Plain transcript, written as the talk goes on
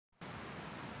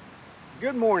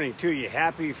Good morning to you.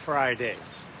 Happy Friday.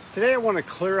 Today I want to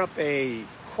clear up a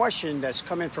question that's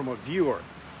come in from a viewer.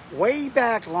 Way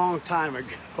back long time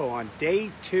ago on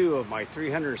day 2 of my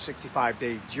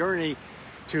 365-day journey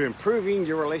to improving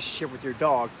your relationship with your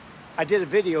dog, I did a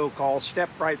video called Step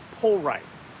Right, Pull Right,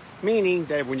 meaning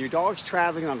that when your dog's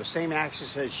traveling on the same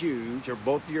axis as you,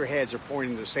 both of your heads are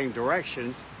pointing in the same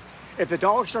direction. If the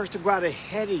dog starts to go out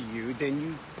ahead of you, then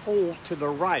you pull to the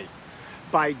right.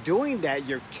 By doing that,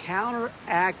 you're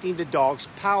counteracting the dog's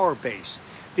power base.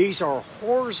 These are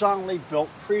horizontally built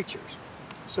creatures.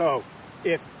 So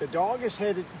if the dog is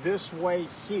headed this way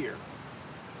here,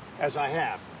 as I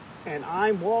have, and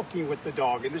I'm walking with the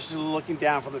dog, and this is looking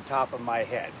down from the top of my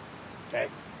head, okay?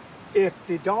 If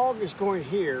the dog is going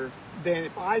here, then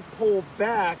if I pull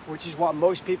back, which is what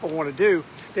most people want to do,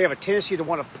 they have a tendency to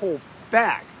want to pull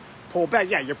back. Pull back.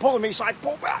 Yeah, you're pulling me, so I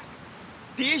pull back.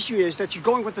 The issue is that you're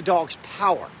going with the dog's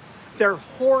power. They're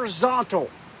horizontal.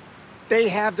 They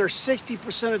have their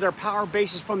 60% of their power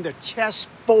bases from their chest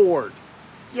forward.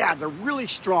 Yeah, they're really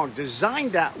strong,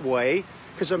 designed that way,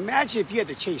 because imagine if you had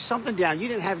to chase something down, you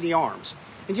didn't have any arms,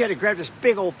 and you had to grab this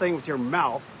big old thing with your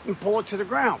mouth and pull it to the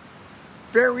ground.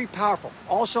 Very powerful.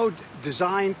 Also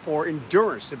designed for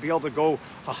endurance, to be able to go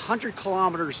 100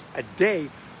 kilometers a day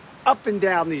up and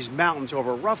down these mountains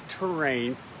over rough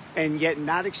terrain, and yet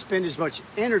not expend as much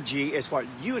energy as what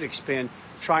you would expend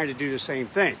trying to do the same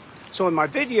thing. So in my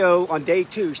video on day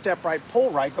 2, Step Right, Pull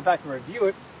Right, go back and review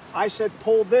it, I said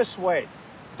pull this way.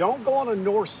 Don't go on a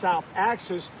north-south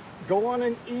axis, go on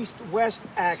an east-west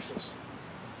axis.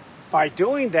 By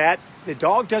doing that, the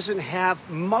dog doesn't have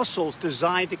muscles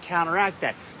designed to counteract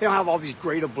that. They don't have all these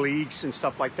great obliques and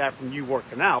stuff like that from you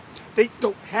working out. They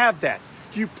don't have that.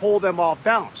 You pull them off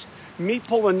balance. Me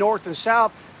pulling north and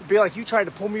south would be like you trying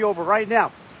to pull me over right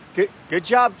now. Good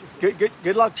job.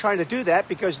 Good luck trying to do that,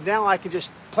 because now I can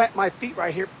just plant my feet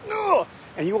right here,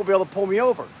 and you won't be able to pull me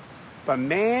over. But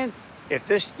man, if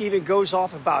this even goes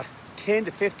off about 10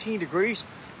 to 15 degrees,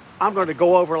 I'm going to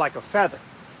go over like a feather.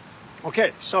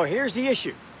 Okay, so here's the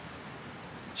issue.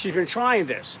 She's been trying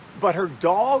this, but her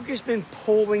dog has been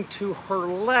pulling to her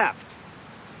left,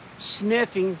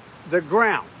 sniffing the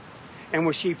ground. And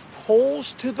when she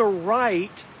pulls to the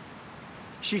right,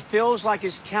 she feels like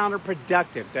it's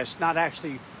counterproductive. That's not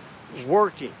actually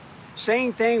working.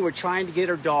 Same thing with trying to get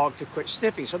her dog to quit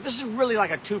sniffing. So this is really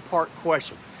like a two-part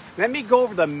question. Let me go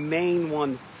over the main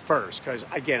one first, because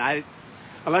again,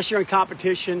 unless you're in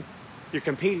competition, you're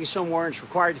competing somewhere and it's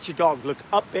required that your dog look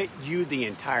up at you the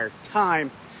entire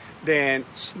time, then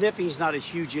sniffing is not a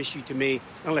huge issue to me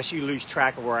unless you lose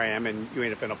track of where I am and you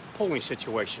end up in a pulling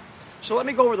situation. So let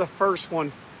me go over the first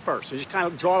one first. And just kind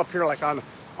of draw it up here like on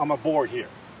my board here.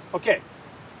 Okay,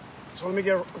 so let me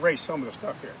erase some of the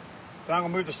stuff here. Then I'm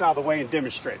gonna move this out of the way and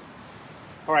demonstrate.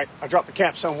 All right, I dropped the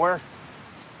cap somewhere.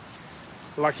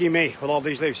 Lucky me, with all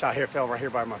these leaves out here, fell right here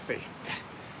by my feet.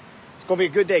 It's gonna be a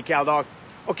good day, cow dog.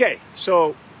 Okay,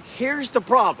 so here's the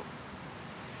problem.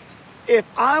 If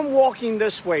I'm walking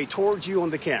this way towards you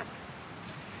on the camera,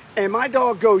 and my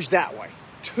dog goes that way,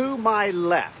 to my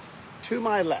left.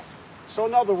 So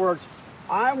in other words,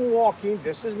 I'm walking,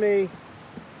 this is me,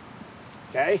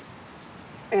 okay?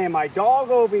 And my dog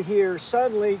over here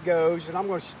suddenly goes, and I'm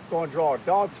going to draw a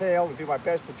dog tail and do my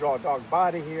best to draw a dog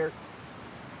body here.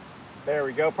 There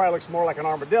we go. Probably looks more like an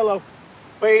armadillo.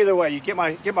 But either way, you get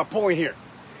my point here.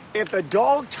 If the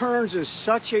dog turns in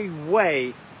such a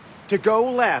way to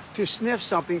go left, to sniff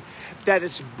something, that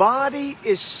its body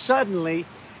is suddenly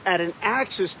at an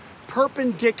axis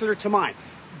perpendicular to mine.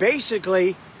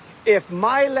 Basically, if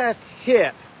my left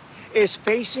hip is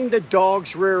facing the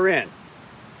dog's rear end,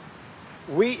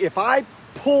 if I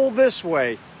pull this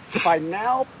way, if I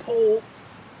now pull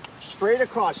straight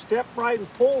across, step right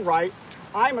and pull right,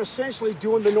 I'm essentially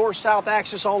doing the north-south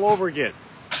axis all over again.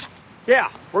 Yeah,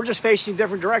 we're just facing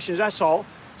different directions, that's all.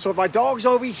 So if my dog's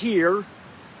over here,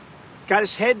 got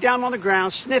his head down on the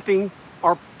ground, sniffing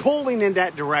or pulling in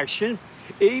that direction,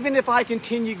 even if I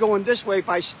continue going this way, if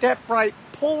I step right,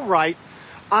 pull right,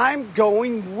 I'm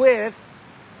going with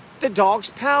the dog's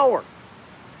power.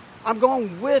 I'm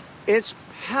going with its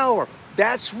power.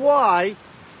 That's why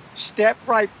step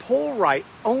right, pull right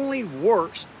only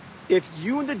works if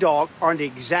you and the dog are on the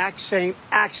exact same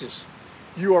axis.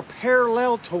 You are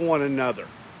parallel to one another.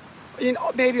 You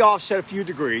know, maybe offset a few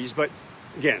degrees, but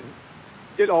again,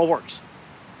 it all works.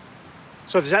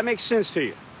 So does that make sense to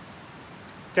you?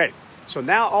 Okay, so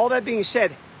now all that being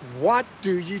said, what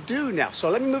do you do now? So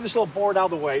let me move this little board out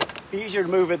of the way. Be easier to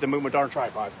move it than move my darn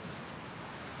tripod.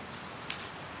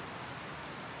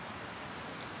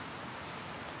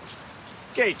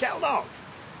 Okay, cow dog.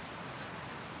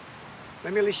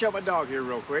 Let me at least show my dog here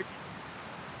real quick.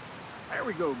 There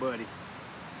we go, buddy.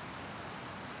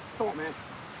 Come on, man.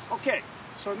 Okay,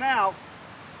 so now,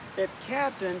 if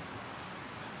Captain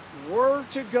were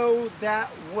to go that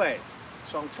way,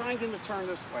 so I'm trying to get him to turn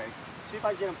this way. See if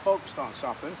I can get him focused on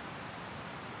something.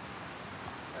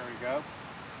 There we go.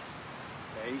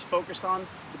 Okay, he's focused on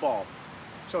the ball.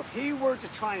 So if he were to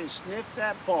try and sniff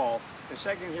that ball, the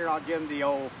second here I'll give him the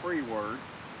old free word,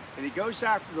 and he goes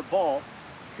after the ball,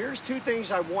 here's two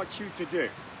things I want you to do.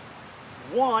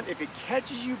 One, if it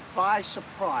catches you by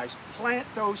surprise, plant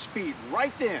those feet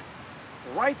right then.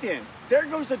 Right then. There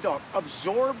goes the dog.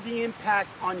 Absorb the impact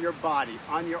on your body,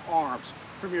 on your arms,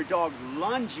 from your dog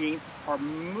lunging or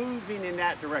moving in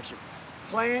that direction.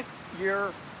 Plant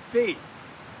your feet.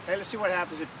 Okay, let's see what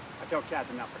happens if I tell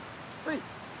Captain now. Free.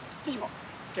 Get your ball.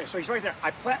 Okay, so he's right there.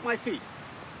 I plant my feet.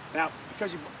 Now,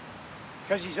 because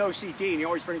he's OCD and he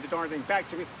always brings the darn thing back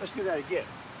to me, let's do that again.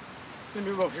 Let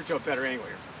me move over here to a better angle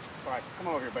here. All right, come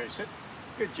over here, buddy. Sit.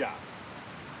 Good job.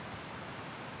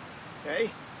 Okay,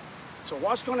 so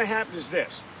what's going to happen is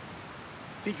this.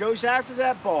 If he goes after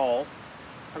that ball,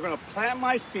 I'm going to plant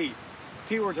my feet. If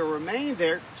he were to remain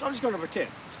there, so I'm just going to pretend.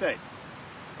 Stay.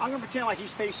 I'm going to pretend like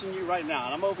he's facing you right now,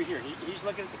 and I'm over here. He's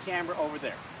looking at the camera over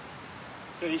there.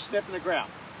 Okay, he's sniffing the ground.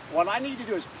 What I need to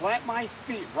do is plant my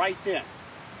feet right then.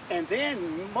 And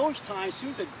then, most times, as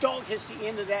soon as the dog hits the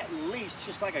end of that leash,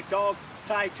 just like a dog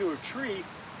tied to a tree,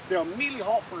 they'll immediately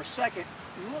halt for a second,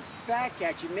 look back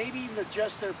at you, maybe even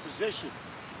adjust their position.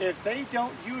 If they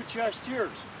don't, you adjust yours.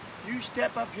 You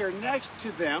step up here next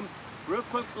to them real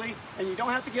quickly, and you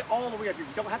don't have to get all the way up here.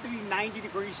 You don't have to be 90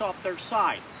 degrees off their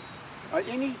side.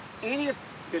 Any of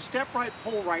the step right,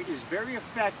 pull right is very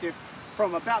effective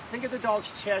from about, think of the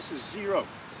dog's chest as zero.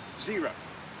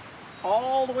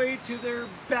 All the way to their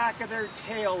back of their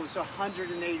tail is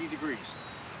 180 degrees.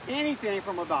 Anything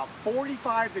from about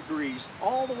 45 degrees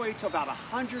all the way to about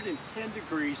 110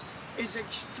 degrees is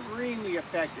extremely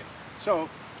effective. So,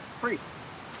 free.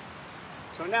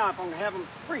 So now if I'm going to have them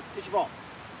free, get your ball.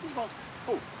 Get your ball.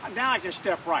 Oh, now I can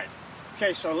step right.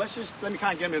 Okay, so let me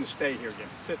kind of get them in the stay here again.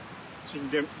 Sit, so you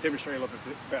can demonstrate a little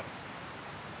bit better.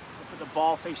 I'll put the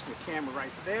ball facing the camera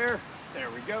right there. There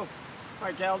we go. All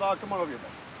right, gal dog, come on over here,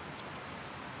 buddy.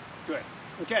 Good.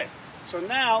 Okay, so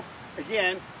now,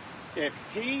 again, if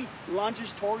he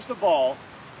lunges towards the ball,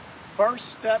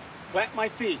 first step, plant my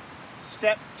feet.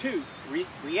 Step two,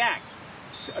 react.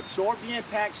 Absorb the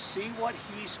impact, see what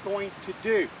he's going to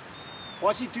do.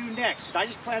 What's he do next? I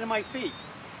just planted my feet.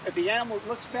 If the animal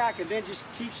looks back and then just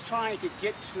keeps trying to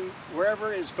get to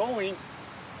wherever it's going,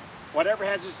 whatever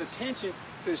has his attention,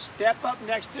 just step up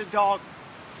next to the dog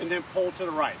and then pull to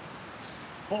the right.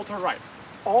 Pull to the right.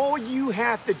 All you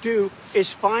have to do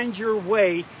is find your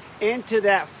way into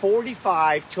that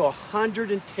 45 to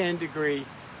 110 degree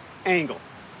angle,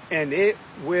 and it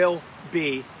will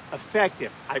be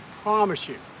effective. I promise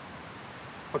you.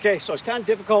 Okay, so it's kind of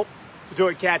difficult to do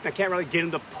it, Captain. I can't really get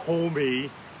him to pull me.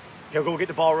 He'll go get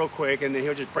the ball real quick, and then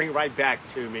he'll just bring it right back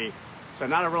to me. So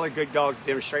not a really good dog to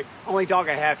demonstrate. Only dog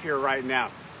I have here right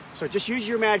now. So just use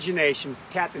your imagination.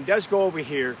 Captain does go over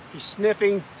here. He's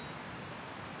sniffing.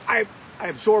 I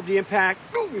absorb the impact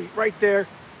right there.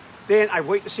 Then I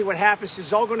wait to see what happens. This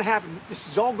is all going to happen. This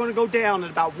is all going to go down in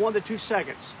about 1 to 2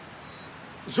 seconds.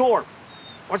 Absorb.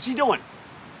 What's he doing?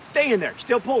 Stay in there.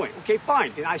 Still pulling. Okay,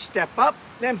 fine. Then I step up.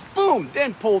 Then boom.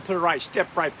 Then pull to the right. Step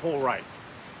right, pull right.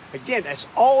 Again, that's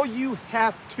all you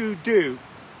have to do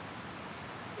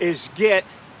is get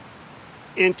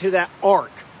into that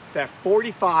arc, that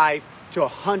 45 to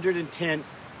 110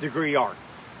 degree arc.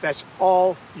 That's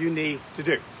all you need to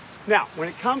do. Now, when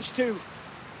it comes to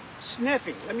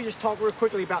sniffing, let me just talk real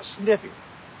quickly about sniffing.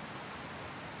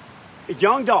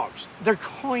 Young dogs, they're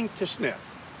going to sniff.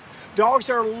 Dogs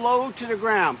that are low to the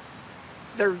ground,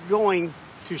 they're going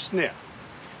to sniff.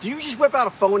 Do you just whip out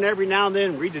a phone every now and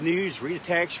then, read the news, read a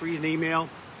text, read an email?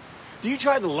 Do you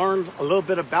try to learn a little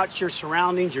bit about your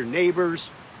surroundings, your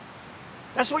neighbors?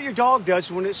 That's what your dog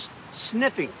does when it's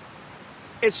sniffing.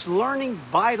 It's learning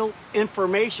vital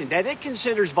information that it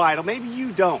considers vital. Maybe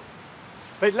you don't.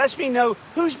 But it lets me know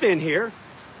who's been here.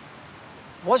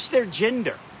 What's their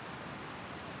gender?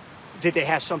 Did they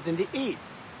have something to eat?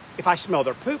 If I smell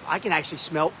their poop, I can actually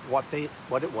smell what it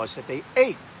was that they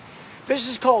ate. This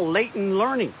is called latent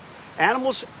learning.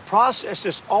 Animals process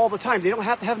this all the time. They don't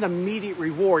have to have an immediate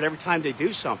reward every time they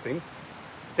do something.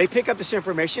 They pick up this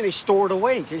information, they store it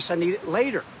away in case I need it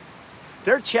later.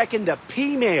 They're checking the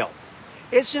P-mail.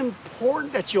 It's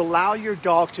important that you allow your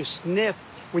dog to sniff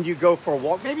when you go for a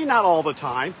walk. Maybe not all the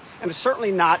time, and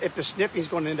certainly not if the sniffing is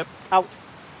going to end up out.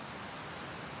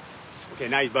 Okay,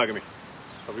 now he's bugging me.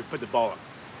 So we put the ball up.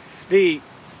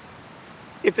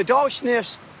 If the dog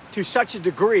sniffs to such a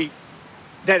degree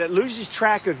that it loses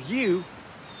track of you,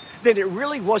 then it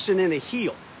really wasn't in a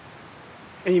heel.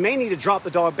 And you may need to drop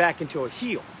the dog back into a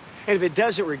heel. And if it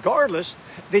does it regardless,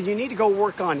 then you need to go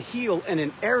work on heel in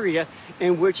an area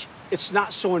in which it's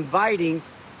not so inviting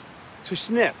to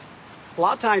sniff. A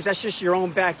lot of times that's just your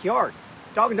own backyard.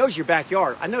 Dog knows your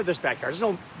backyard. I know this backyard.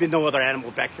 There's been no other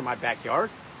animal back here in my backyard.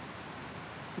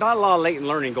 Not a lot of latent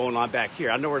learning going on back here.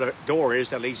 I know where the door is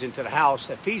that leads into the house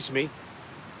that feeds me.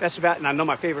 That's about, and I know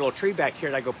my favorite little tree back here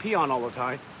that I go pee on all the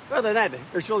time. Other than that,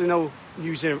 there's really no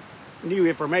new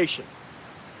information.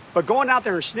 But going out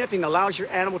there and sniffing allows your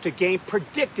animal to gain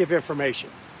predictive information.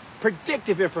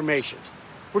 Predictive information,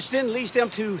 which then leads them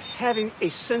to having a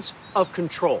sense of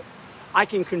control. I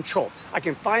can control. I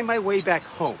can find my way back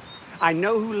home. I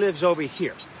know who lives over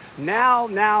here. Now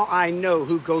I know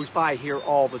who goes by here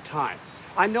all the time.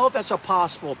 I know if that's a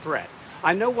possible threat.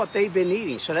 I know what they've been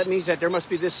eating, so that means that there must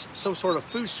be some sort of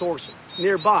food source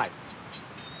nearby.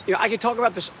 You know, I could talk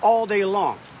about this all day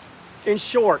long. In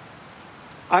short,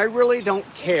 I really don't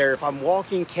care if I'm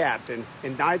walking Captain,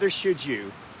 and neither should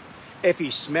you, if he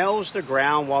smells the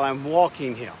ground while I'm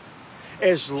walking him.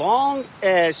 As long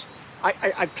as,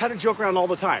 I kind of joke around all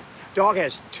the time. Dog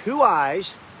has 2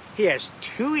 eyes, he has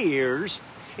 2 ears,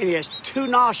 and he has 2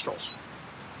 nostrils.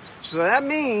 So that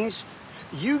means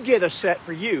you get a set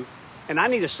for you, and I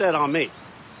need a set on me.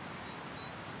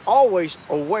 Always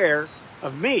aware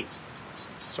of me.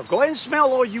 So go ahead and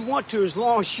smell all you want to, as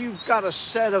long as you've got a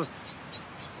set of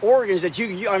organs that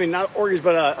I mean, not organs,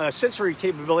 but a sensory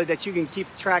capability that you can keep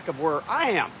track of where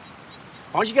I am.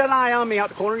 As long as you got an eye on me out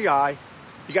the corner of your eye,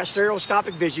 you got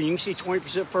stereoscopic vision, you can see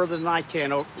 20% further than I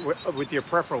can with your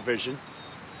peripheral vision.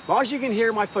 As long as you can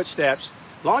hear my footsteps,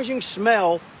 as long as you can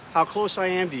smell how close I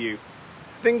am to you,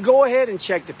 then go ahead and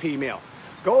check the pee mail.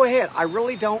 Go ahead, I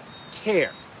really don't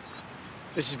care.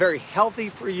 This is very healthy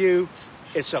for you.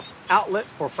 It's an outlet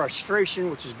for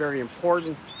frustration, which is very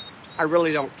important. I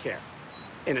really don't care.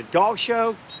 In a dog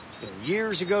show,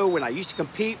 years ago when I used to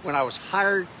compete, when I was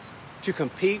hired to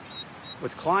compete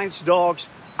with clients' dogs,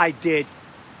 I did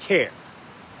care.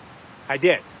 I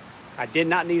did. I did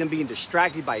not need them being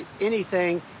distracted by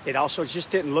anything. It also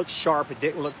just didn't look sharp. It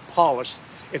didn't look polished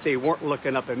if they weren't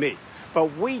looking up at me.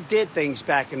 But we did things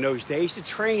back in those days to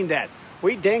train that.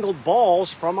 We dangled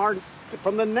balls from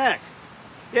the neck.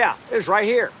 Yeah, it was right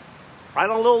here, right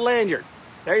on a little lanyard.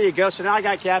 There you go. So now I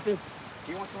got Captain.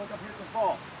 He wants to look up here at the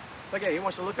ball. Look at it. He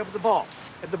wants to look up at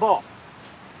the ball.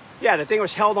 Yeah, the thing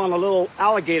was held on a little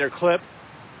alligator clip.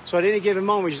 So at any given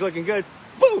moment, he's looking good.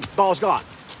 Boom, ball's gone.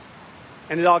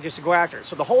 And the dog gets to go after it.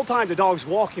 So the whole time the dog's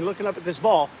walking, looking up at this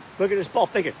ball, looking at this ball,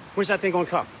 thinking, when's that thing going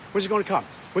to come? When's it going to come?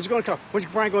 When's it going to come? When's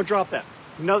Bryan going to drop that?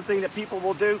 Another thing that people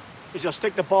will do is they'll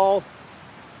stick the ball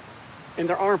in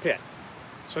their armpit.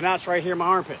 So now it's right here in my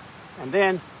armpit. And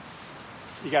then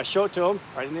you got to show it to them,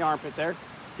 right in the armpit there.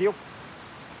 Heel.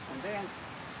 And then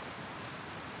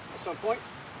at some point,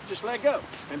 just let it go.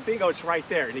 And bingo, it's right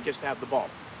there, and he gets to have the ball.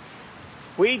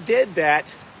 We did that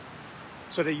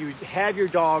so that you have your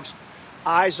dog's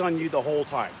eyes on you the whole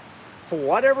time. For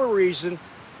whatever reason,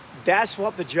 that's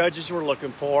what the judges were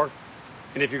looking for.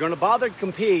 And if you're going to bother to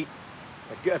compete,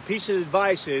 a piece of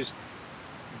advice is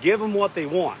give them what they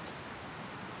want.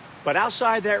 But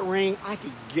outside that ring, I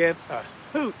could give a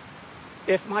hoot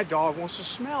if my dog wants to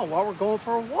smell while we're going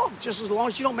for a walk, just as long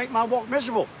as you don't make my walk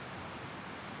miserable.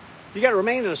 You got to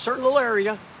remain in a certain little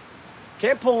area.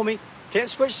 Can't pull me. Can't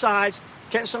switch sides.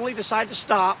 Can't suddenly decide to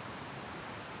stop.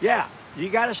 Yeah, you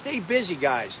got to stay busy,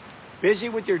 guys. Busy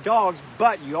with your dogs,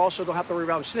 but you also don't have to worry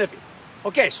about them sniffing.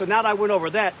 Okay, so now that I went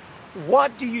over that,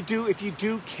 what do you do if you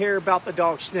do care about the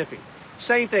dog sniffing?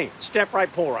 Same thing. Step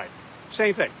right, pull right.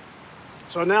 Same thing.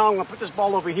 So now I'm going to put this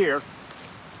ball over here.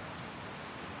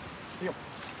 Heel.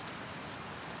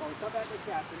 So we come back to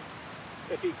Captain.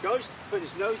 If he goes, put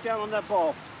his nose down on that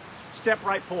ball, step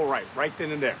right, pull right, right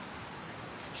then and there.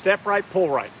 Step right, pull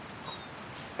right.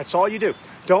 That's all you do.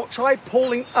 Don't try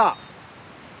pulling up.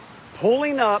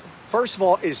 Pulling up, first of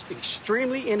all, is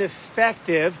extremely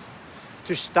ineffective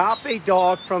to stop a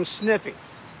dog from sniffing.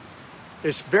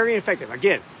 It's very ineffective.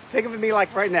 Again, think of me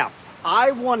like right now.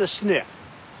 I want to sniff.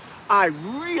 I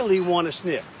really want to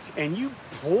sniff. And you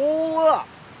pull up.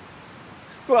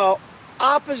 Well,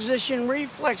 opposition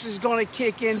reflex is going to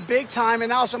kick in big time,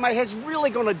 and also my head's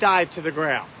really going to dive to the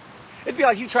ground. It'd be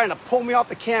like you trying to pull me off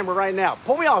the camera right now.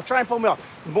 Pull me off. Try and pull me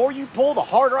off. The more you pull, the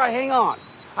harder I hang on.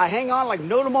 I hang on like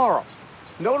no tomorrow.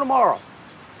 No tomorrow.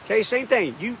 Okay, same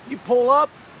thing. You pull up,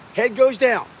 head goes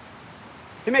down.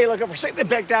 You may look up for something,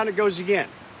 back down, it goes again.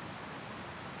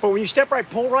 But when you step right,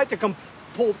 pull right,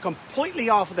 pulled completely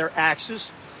off of their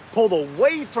axis, pulled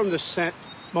away from the scent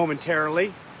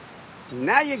momentarily.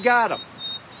 Now you got them.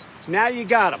 Now you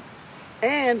got them.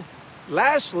 And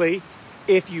lastly,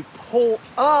 if you pull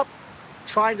up,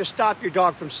 trying to stop your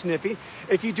dog from sniffing,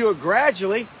 if you do it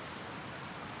gradually,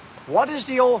 what is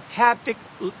the old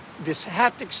this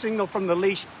haptic signal from the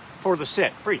leash for the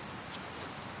sit? Free.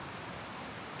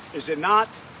 Is it not?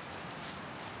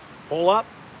 Pull up.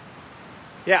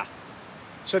 Yeah.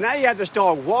 So now you have this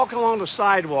dog walking along the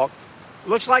sidewalk.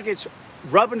 Looks like it's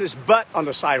rubbing his butt on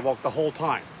the sidewalk the whole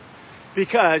time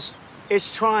because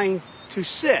it's trying to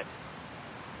sit,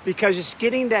 because it's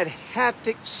getting that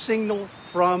haptic signal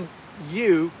from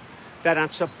you that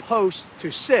I'm supposed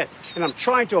to sit. And I'm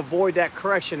trying to avoid that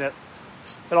correction at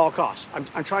all costs.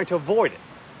 I'm trying to avoid it,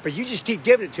 but you just keep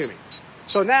giving it to me.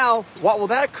 So now what will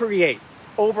that create?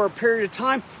 Over a period of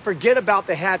time, forget about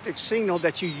the haptic signal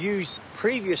that you used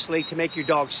previously to make your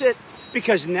dog sit,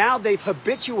 because now they've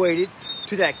habituated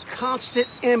to that constant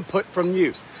input from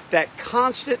you. That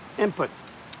constant input.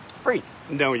 Free.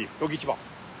 I'm done with you. Go get your ball.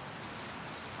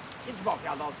 Get your ball,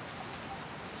 cow dog.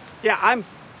 Yeah,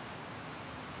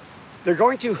 they're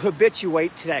going to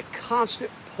habituate to that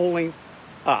constant pulling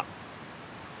up.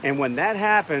 And when that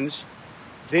happens,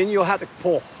 then you'll have to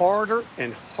pull harder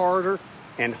and harder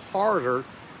and harder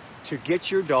to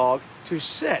get your dog to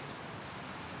sit.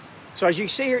 So as you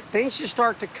see here, things just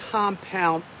start to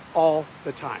compound all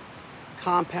the time.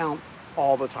 Compound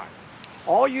all the time.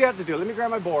 All you have to do, let me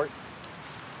grab my board.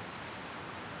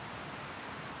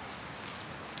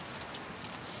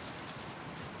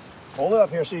 Hold it up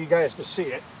here so you guys can see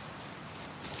it.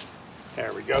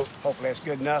 There we go. Hopefully that's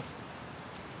good enough.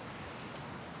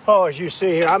 Oh, as you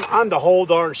see here, I'm the whole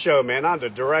darn show, man. I'm the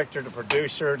director, the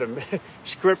producer, the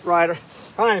script writer.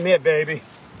 I am it, baby.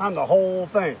 I'm the whole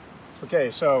thing.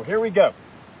 Okay, so here we go.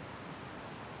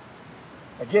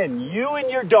 Again, you and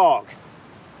your dog.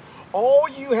 All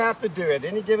you have to do at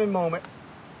any given moment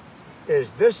is,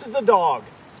 this is the dog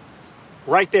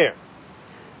right there.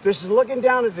 This is looking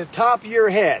down at the top of your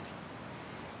head.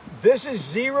 This is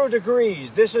 0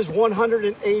 degrees. This is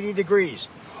 180 degrees.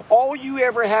 All you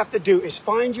ever have to do is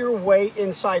find your way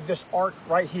inside this arc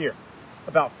right here.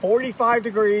 About 45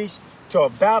 degrees to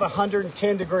about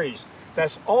 110 degrees.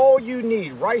 That's all you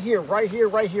need right here, right here,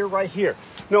 right here, right here.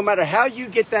 No matter how you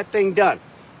get that thing done.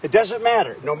 It doesn't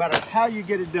matter, no matter how you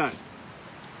get it done.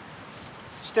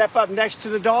 Step up next to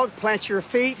the dog, plant your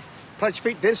feet,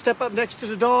 then step up next to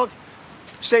the dog.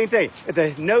 Same thing. If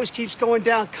the nose keeps going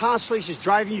down constantly, it's just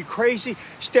driving you crazy,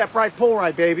 step right, pull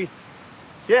right, baby.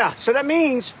 Yeah, so that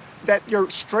means that your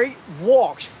straight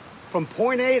walks from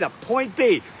point A to point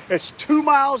B, it's 2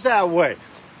 miles that way.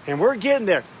 And we're getting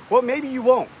there. Well, maybe you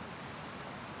won't.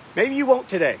 Maybe you won't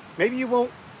today. Maybe you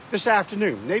won't this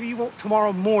afternoon. Maybe you won't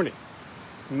tomorrow morning.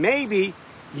 Maybe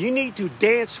you need to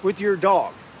dance with your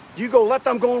dog. You go left,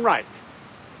 I'm going right.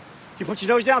 You put your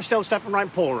nose down, still stepping right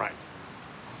and pulling right.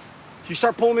 You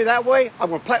start pulling me that way, I'm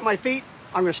going to plant my feet.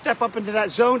 I'm going to step up into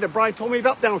that zone that Bryan told me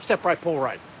about. Then I'll step right, pull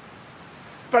right.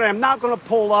 But I'm not going to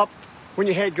pull up when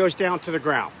your head goes down to the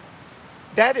ground.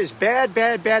 That is bad,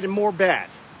 bad, bad, and more bad.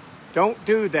 Don't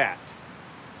do that.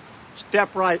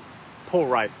 Step right, pull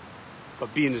right,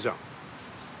 but be in the zone.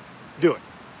 Do it.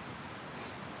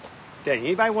 Dang,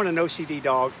 anybody want an OCD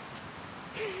dog?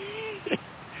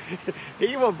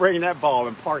 He will bring that ball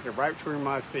and park it right between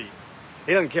my feet.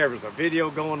 He doesn't care if there's a video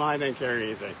going on, he doesn't care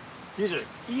anything.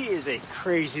 He is a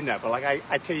crazy nut, but like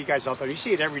I tell you guys all the time, you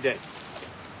see it every day.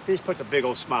 He just puts a big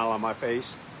old smile on my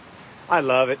face. I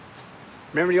love it.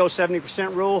 Remember the old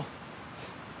 70% rule?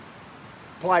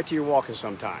 Apply it to your walking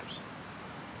sometimes.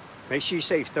 Make sure you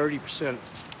save 30%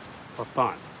 for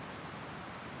fun.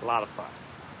 A lot of fun.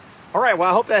 All right, well,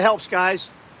 I hope that helps, guys.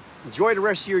 Enjoy the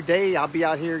rest of your day. I'll be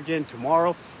out here again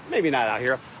tomorrow. Maybe not out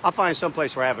here. I'll find some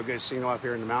place where I have a good signal up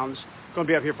here in the mountains. Going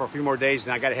to be up here for a few more days,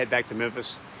 and I got to head back to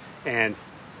Memphis, and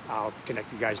I'll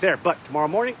connect you guys there. But tomorrow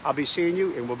morning, I'll be seeing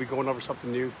you, and we'll be going over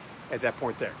something new at that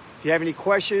point there. If you have any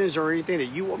questions or anything that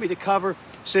you want me to cover,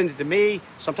 send it to me.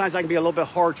 Sometimes I can be a little bit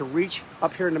hard to reach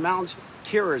up here in the mountains.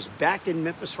 Kira is back in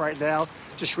Memphis right now.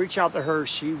 Just reach out to her.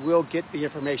 She will get the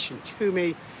information to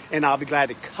me, and I'll be glad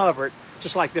to cover it,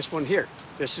 just like this one here.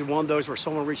 This is one of those where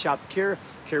someone reached out to Kira.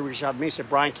 Kira reached out to me and said,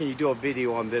 Bryan, can you do a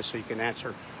video on this so you can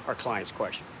answer our client's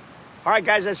question? All right,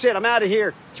 guys, that's it. I'm out of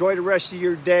here. Enjoy the rest of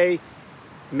your day.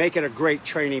 Make it a great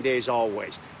training day as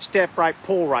always. Step right,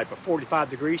 pull right, but 45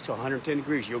 degrees to 110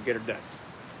 degrees, you'll get her done.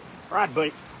 All right,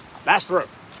 buddy. Last row.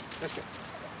 Let's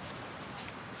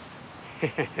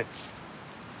go.